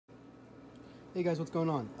Hey guys, what's going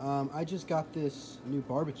on? I just got this new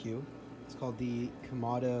barbecue. It's called the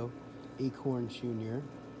Kamado Akorn Jr.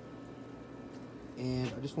 And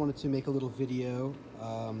I just wanted to make a little video.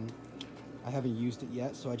 I haven't used it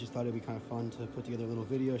yet, so I just thought it'd be kind of fun to put together a little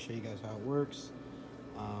video, show you guys how it works,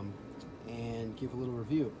 and give a little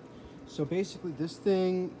review. So basically this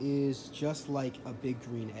thing is just like a big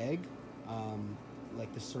green egg,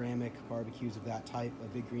 like the ceramic barbecues of that type, a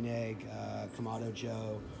big green egg, Kamado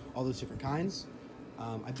Joe, all those different kinds.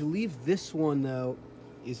 I believe this one though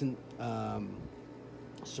isn't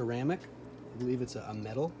ceramic. I believe it's a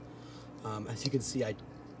metal. As you can see, I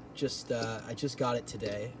just got it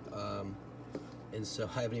today, and so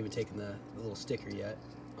I haven't even taken the little sticker yet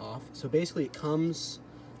off. So basically, it comes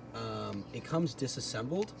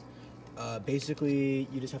disassembled. Basically,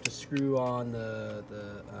 you just have to screw on the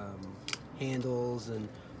handles and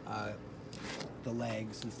the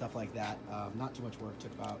legs and stuff like that. Not too much work.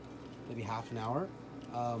 Took about maybe half an hour.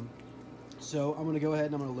 So I'm gonna go ahead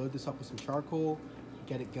and I'm gonna load this up with some charcoal,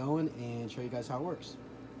 get it going, and show you guys how it works.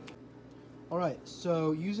 All right,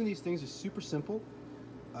 so using these things is super simple.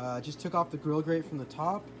 Just took off the grill grate from the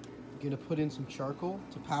top. I'm gonna put in some charcoal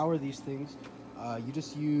to power these things. You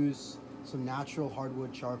just use some natural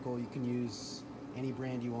hardwood charcoal. You can use any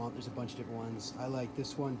brand you want. There's a bunch of different ones. I like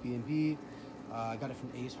this one, B&B. I got it from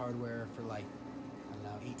Ace Hardware for like, I don't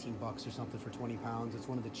know, 18 bucks or something for 20 pounds. It's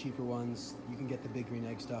one of the cheaper ones. You can get the big green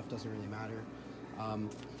egg stuff, doesn't really matter.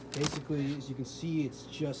 Basically, as you can see, it's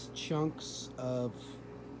just chunks of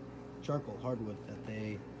charcoal, hardwood, that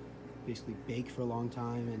they basically bake for a long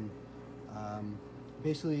time, and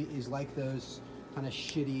basically is like those kind of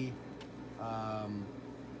shitty,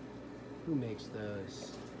 who makes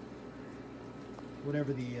those?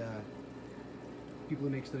 Whatever the people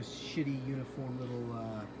who makes those shitty uniform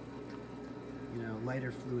little, you know,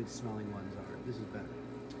 lighter fluid smelling ones are. This is better.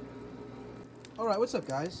 All right, what's up,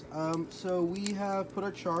 guys? So we have put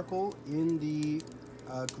our charcoal in the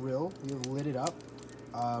grill. We have lit it up.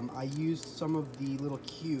 I used some of the little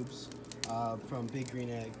cubes from Big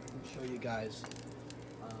Green Egg. I'll show you guys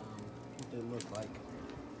what they look like.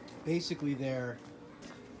 Basically, they're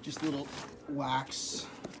just little wax.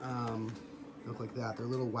 Look like that. They're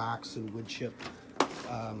little wax and wood chip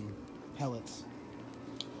pellets.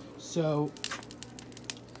 So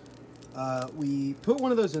we put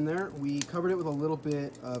one of those in there. We covered it with a little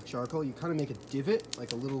bit of charcoal. You kind of make a divot,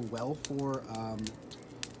 like a little well for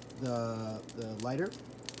the lighter.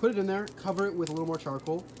 Put it in there, cover it with a little more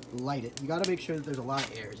charcoal, light it. You got to make sure that there's a lot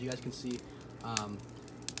of air. As you guys can see,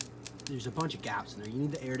 there's a bunch of gaps in there. You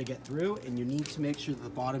need the air to get through, and you need to make sure that the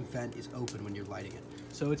bottom vent is open when you're lighting it.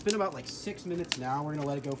 So it's been about like 6 minutes now. We're gonna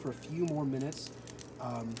let it go for a few more minutes.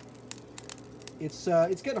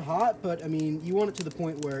 It's getting hot, but I mean, you want it to the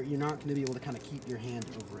point where you're not gonna be able to kind of keep your hand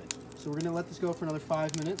over it. So we're gonna let this go for another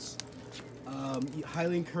 5 minutes. You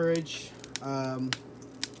highly encourage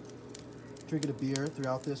drinking a beer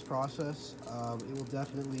throughout this process. It will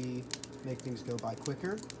definitely make things go by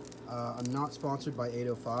quicker. I'm not sponsored by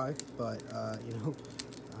 805, but you know,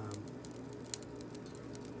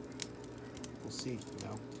 we'll see. You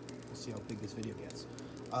know, we'll see how big this video gets.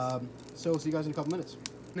 So we'll see you guys in a couple minutes.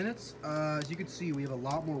 As you can see, we have a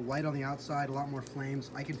lot more white on the outside, a lot more flames.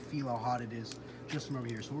 I can feel how hot it is just from over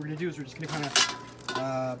here. So what we're gonna do is we're just gonna kind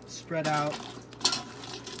of spread out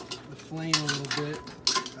the flame a little bit.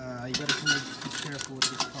 You gotta kind of be careful with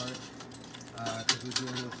this part because we're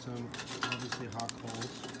dealing with some obviously hot coals.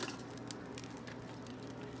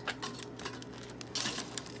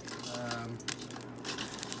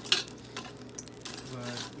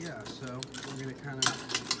 But yeah, so we're gonna kind of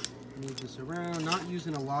move this around. Not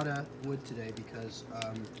using a lot of wood today because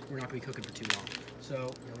we're not gonna be cooking for too long.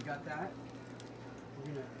 So yeah, we got that.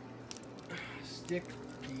 We're gonna stick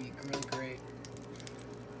the grill grate.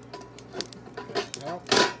 Well,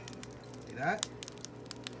 see that?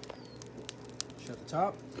 Shut the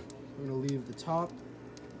top. We're gonna leave the top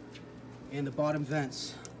and the bottom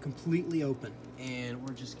vents completely open, and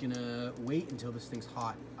we're just gonna wait until this thing's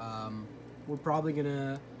hot. We're probably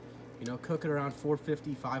gonna, you know, cook it around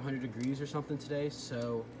 450, 500 degrees or something today,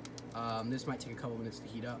 so this might take a couple minutes to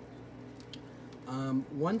heat up.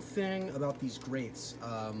 One thing about these grates,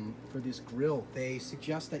 for this grill, they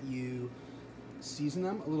suggest that you season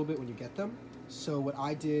them a little bit when you get them. So what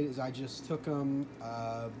I did is I just took them,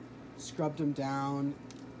 scrubbed them down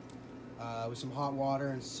with some hot water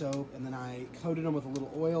and soap, and then I coated them with a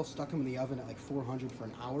little oil, stuck them in the oven at like 400 for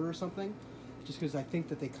an hour or something, just because I think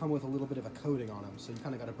that they come with a little bit of a coating on them, so you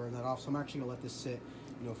kind of got to burn that off. So I'm actually gonna let this sit,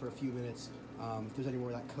 you know, for a few minutes. If there's any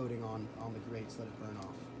more of that coating on the grates, let it burn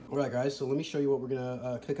off. All right, guys, so let me show you what we're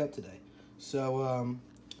gonna cook up today. So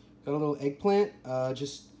Got a little eggplant,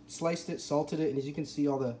 just sliced it, salted it, and as you can see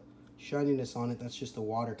all the shininess on it, that's just the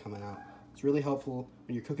water coming out. It's really helpful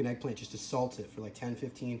when you're cooking eggplant just to salt it for like 10,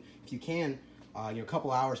 15, if you can, a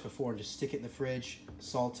couple hours before, and just stick it in the fridge,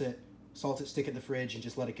 salt it, stick it in the fridge, and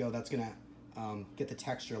just let it go. That's gonna get the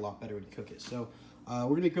texture a lot better when you cook it. So we're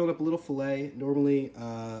gonna be grilling up a little filet. Normally,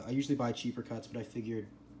 I usually buy cheaper cuts, but I figured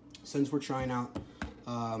since we're trying out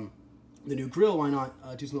the new grill, why not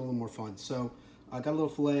do something a little more fun? So I got a little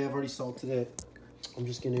filet. I've already salted it. I'm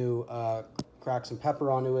just gonna crack some pepper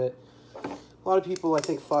onto it. A lot of people, I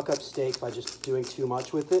think, fuck up steak by just doing too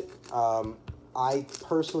much with it. I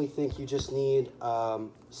personally think you just need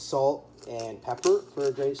salt and pepper for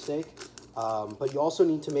a great steak. But you also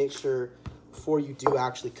need to make sure before you do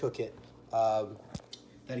actually cook it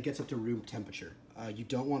that it gets up to room temperature. You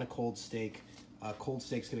don't want a cold steak. Cold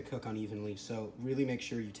steak's gonna cook unevenly, so really make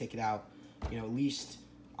sure you take it out, at least,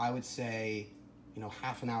 I would say,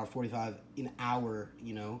 half an hour, 45, an hour,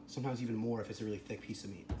 sometimes even more if it's a really thick piece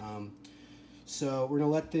of meat. So we're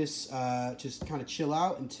gonna let this just kind of chill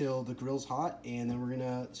out until the grill's hot, and then we're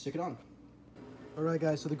gonna stick it on. All right,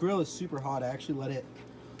 guys, so the grill is super hot. I actually let it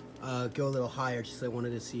go a little higher just so I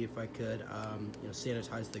wanted to see if I could,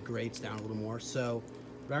 sanitize the grates down a little more. So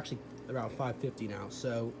we're actually around 550 now.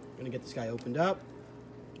 So I'm gonna get this guy opened up,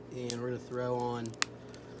 and we're gonna throw on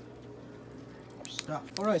our stuff.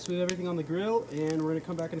 All right, so we have everything on the grill, and we're gonna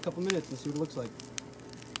come back in a couple minutes and see what it looks like.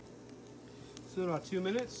 So in about 2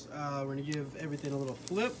 minutes, we're gonna give everything a little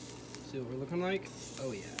flip, see what we're looking like.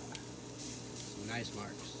 Oh yeah, some nice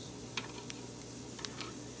marks.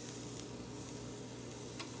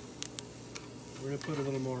 We're gonna put a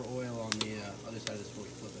little more oil on the other side of this before we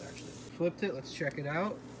flip it actually. Flipped it, let's check it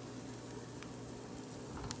out.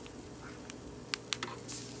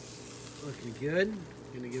 Looking good.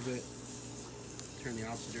 Gonna give it, turn the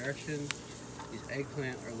opposite direction. These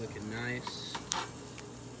eggplant are looking nice.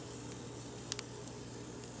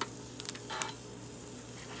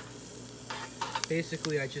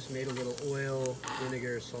 Basically, I just made a little oil,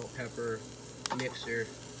 vinegar, salt, pepper mixer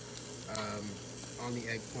on the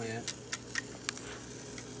eggplant.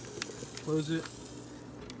 Close it.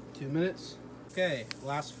 2 minutes. Okay,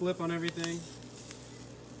 last flip on everything.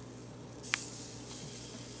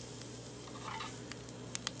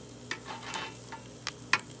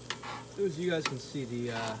 As you guys can see,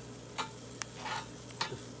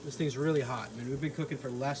 this thing's really hot. I mean, we've been cooking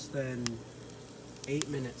for less than 8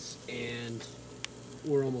 minutes, and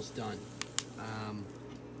we're almost done.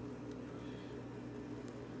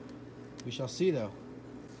 We shall see, though.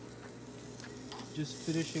 Just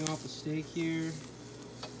finishing off the steak here.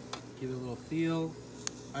 Give it a little feel.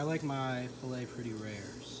 I like my filet pretty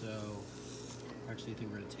rare, so actually I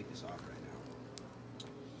think we're gonna take this off right now.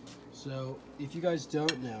 So if you guys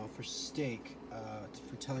don't know, for steak,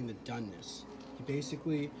 for telling the doneness, you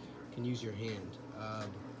basically can use your hand.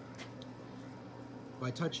 By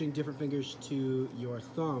touching different fingers to your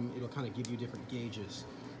thumb, it'll kind of give you different gauges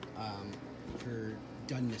for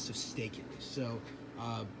doneness of steak. So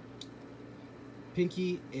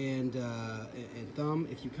pinky and thumb,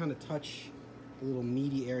 if you kind of touch the little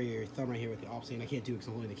meaty area of your thumb right here with the opposite, and I can't do it because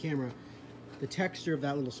I'm holding the camera, the texture of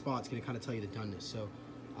that little spot is going to kind of tell you the doneness. So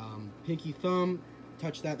pinky, thumb,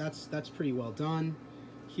 touch that, that's pretty well done.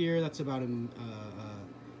 Here, that's about a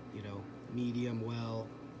medium well,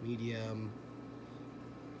 medium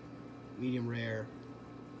rare,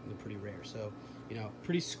 and pretty rare. So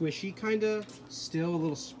pretty squishy, kind of, still a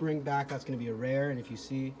little spring back, that's going to be a rare, and if you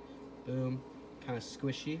see, boom, kind of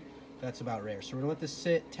squishy, that's about rare. So we're gonna let this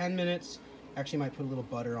sit 10 minutes. Actually might put a little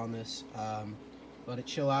butter on this, let it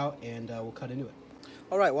chill out, and we'll cut into it.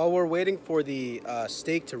 All right, while we're waiting for the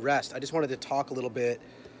steak to rest, I just wanted to talk a little bit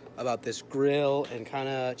about this grill and kind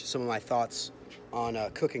of just some of my thoughts on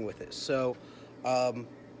cooking with it. So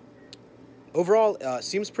overall,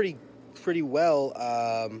 seems pretty well,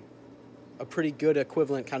 a pretty good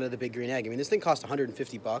equivalent kind of the Big Green Egg. I mean, this thing cost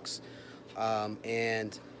 150 bucks,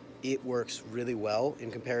 and it works really well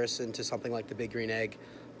in comparison to something like the Big Green Egg.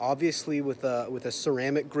 Obviously, with a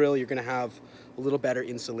ceramic grill, you're going to have a little better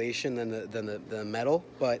insulation than the metal,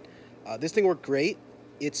 but this thing worked great.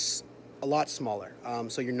 It's a lot smaller,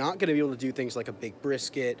 so you're not going to be able to do things like a big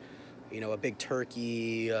brisket, a big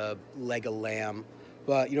turkey, a leg of lamb.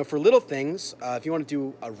 But for little things, if you want to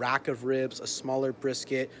do a rack of ribs, a smaller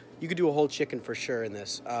brisket, you could do a whole chicken for sure in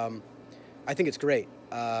this. I think it's great.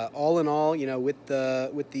 All in all, with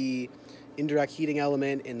the indirect heating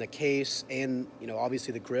element in the case, and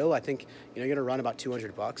obviously the grill, I think you're gonna run about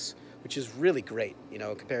 200 bucks, which is really great. In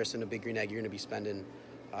comparison to Big Green Egg, you're gonna be spending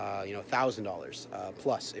 $1,000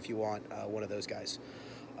 plus if you want one of those guys.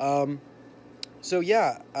 So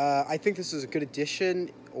yeah, I think this is a good addition,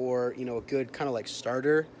 or you know, a good kind of like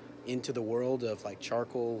starter into the world of like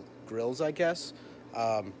charcoal grills, I guess.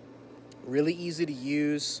 Um, Really easy to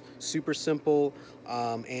use, super simple,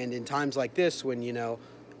 and in times like this when you know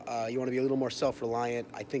you want to be a little more self-reliant,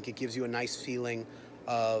 I think it gives you a nice feeling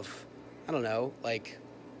of, I don't know, like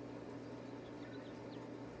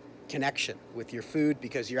connection with your food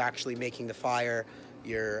because you're actually making the fire,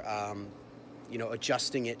 you're you know,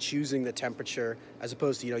 adjusting it, choosing the temperature, as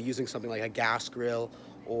opposed to, you know, using something like a gas grill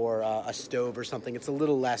or a stove or something. It's a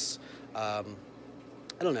little less, I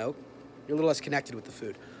don't know, you're a little less connected with the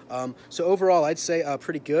food. So overall, I'd say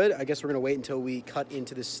pretty good. I guess we're gonna wait until we cut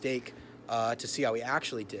into the steak to see how we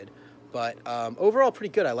actually did. But overall,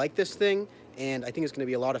 pretty good. I like this thing, and I think it's gonna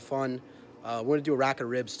be a lot of fun. We're gonna do a rack of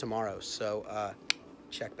ribs tomorrow, so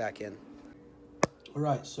check back in. All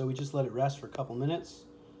right, so we just let it rest for a couple minutes,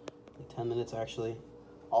 like 10 minutes actually.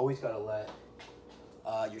 Always gotta let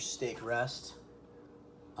your steak rest.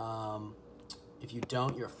 If you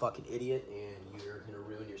don't, you're a fucking idiot and you're gonna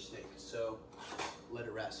ruin your steak. So let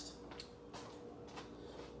it rest.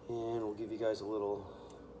 And we'll give you guys a little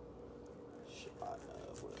shot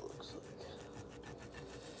of what it looks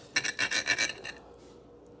like.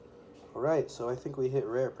 All right, so I think we hit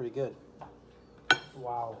rare pretty good.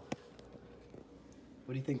 Wow.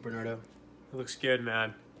 What do you think, Bernardo? It looks good,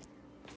 man.